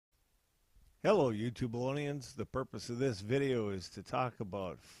Hello YouTubeonians. The purpose of this video is to talk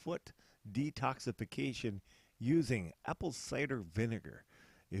about foot detoxification using apple cider vinegar.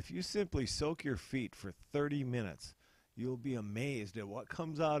 If you simply soak your feet for 30 minutes, you'll be amazed at what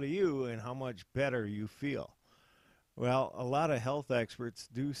comes out of you and how much better you feel. Well, a lot of health experts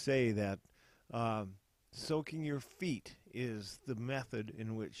do say that soaking your feet is the method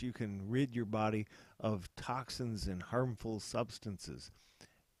in which you can rid your body of toxins and harmful substances.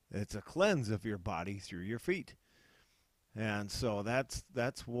 It's a cleanse of your body through your feet. And so that's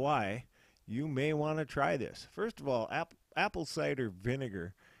why you may want to try this. First of all, apple cider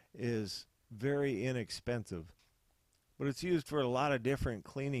vinegar is very inexpensive, but it's used for a lot of different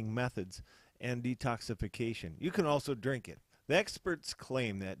cleaning methods and detoxification. You can also drink it. The experts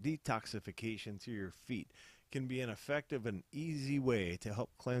claim that detoxification through your feet can be an effective and easy way to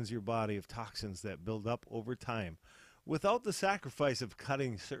help cleanse your body of toxins that build up over time without the sacrifice of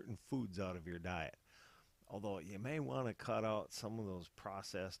cutting certain foods out of your diet. Although you may want to cut out some of those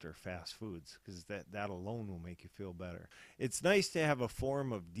processed or fast foods because that alone will make you feel better. It's nice to have a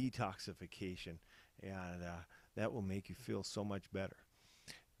form of detoxification, and that will make you feel so much better.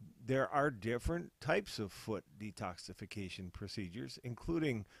 There are different types of foot detoxification procedures,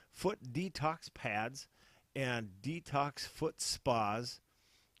 including foot detox pads and detox foot spas,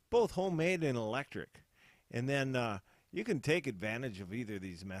 both homemade and electric. And then you can take advantage of either of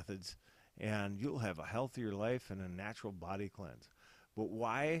these methods and you'll have a healthier life and a natural body cleanse. But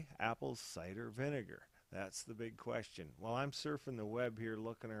why apple cider vinegar? That's the big question. Well, I'm surfing the web here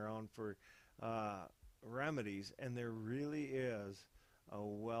looking around for remedies, and there really is a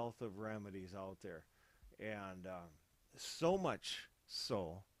wealth of remedies out there. And so much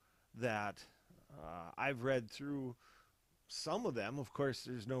so that I've read through some of them. Of course,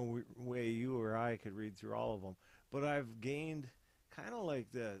 there's no way you or I could read through all of them, but I've gained kind of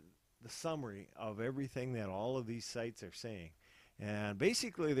like the summary of everything that all of these sites are saying. And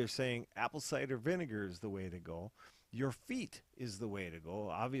basically they're saying apple cider vinegar is the way to go. Your feet is the way to go.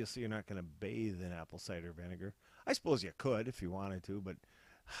 Obviously you're not going to bathe in apple cider vinegar. I suppose you could if you wanted to, but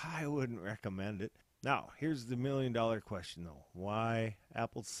I wouldn't recommend it. Now, here's the $1,000,000 question though. Why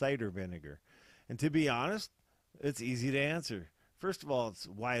apple cider vinegar? And to be honest, it's easy to answer. First of all, it's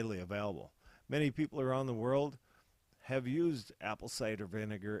widely available. Many people around the world have used apple cider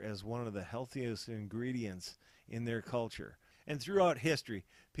vinegar as one of the healthiest ingredients in their culture. And throughout history,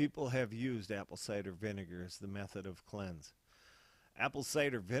 people have used apple cider vinegar as the method of cleanse. Apple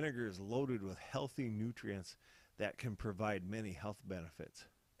cider vinegar is loaded with healthy nutrients that can provide many health benefits.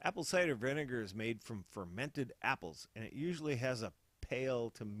 Apple cider vinegar is made from fermented apples, and it usually has a pale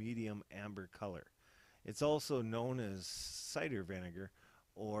to medium amber color. It's also known as cider vinegar,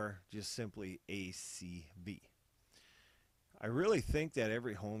 or just simply ACV. I really think that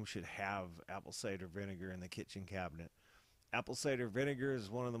every home should have apple cider vinegar in the kitchen cabinet. Apple cider vinegar is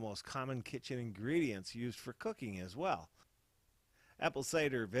one of the most common kitchen ingredients used for cooking as well. Apple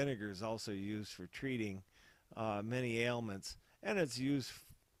cider vinegar is also used for treating many ailments, and it's used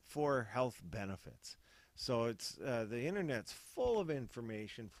for health benefits. So it's the internet's full of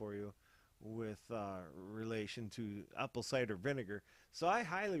information for you with relation to apple cider vinegar. So I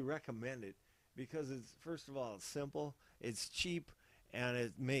highly recommend it because it's, first of all, it's simple, it's cheap, and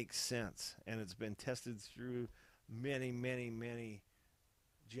it makes sense. And it's been tested through many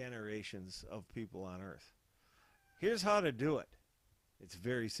generations of people on Earth. Here's how to do it. It's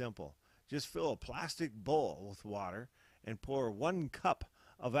very simple. Just fill a plastic bowl with water and pour 1 cup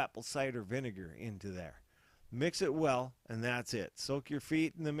of apple cider vinegar into there. Mix it well, and that's it. Soak your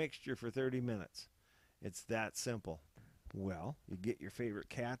feet in the mixture for 30 minutes. It's that simple. Well, you get your favorite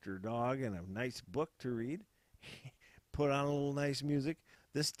cat or dog and a nice book to read. Put on a little nice music.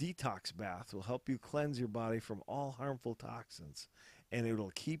 This detox bath will help you cleanse your body from all harmful toxins, and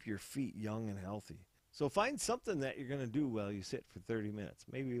it'll keep your feet young and healthy. So find something that you're going to do while you sit for 30 minutes.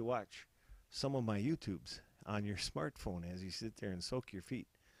 Maybe watch some of my YouTubes on your smartphone as you sit there and soak your feet.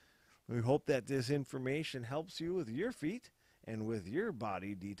 We hope that this information helps you with your feet and with your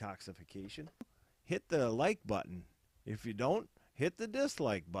body detoxification. Hit the like button. If you don't, hit the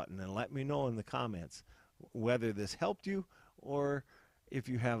dislike button and let me know in the comments whether this helped you or if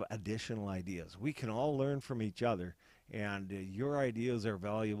you have additional ideas. We can all learn from each other, and your ideas are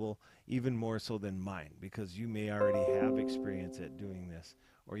valuable even more so than mine, because you may already have experience at doing this,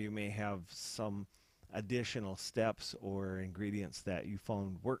 or you may have some additional steps or ingredients that you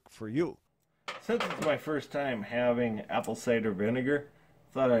found work for you. Since it's my first time having apple cider vinegar,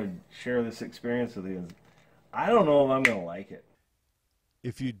 I thought I'd share this experience with you. I don't know if I'm going to like it.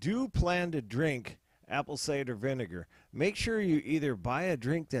 If you do plan to drink apple cider vinegar. Make sure you either buy a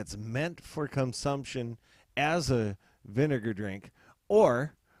drink that's meant for consumption as a vinegar drink,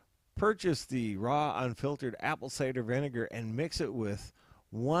 or purchase the raw unfiltered apple cider vinegar and mix it with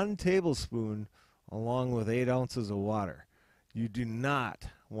 1 tablespoon along with 8 ounces of water. You do not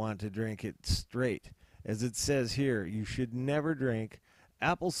want to drink it straight. As it says here, you should never drink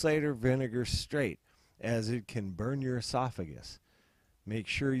apple cider vinegar straight, as it can burn your esophagus. Make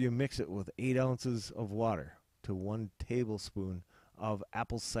sure you mix it with 8 ounces of water to 1 tablespoon of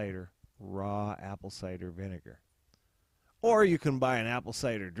apple cider, raw apple cider vinegar. Or you can buy an apple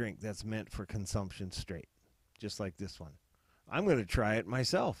cider drink that's meant for consumption straight, just like this one. I'm going to try it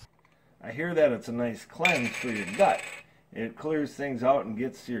myself. I hear that it's a nice cleanse for your gut. It clears things out and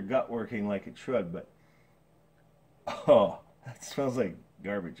gets your gut working like it should, but oh, that smells like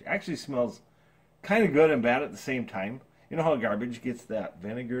garbage. Actually smells kind of good and bad at the same time. You know how garbage gets that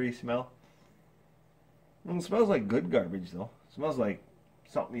vinegary smell? Well, it smells like good garbage, though. It smells like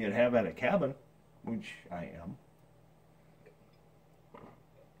something you'd have at a cabin, which I am.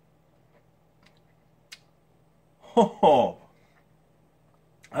 Oh,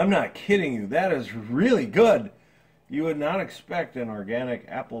 I'm not kidding you. That is really good. You would not expect an organic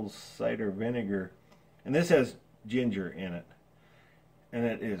apple cider vinegar. And this has ginger in it. And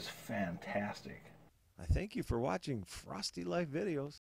it is fantastic. I thank you for watching Frosty Life videos.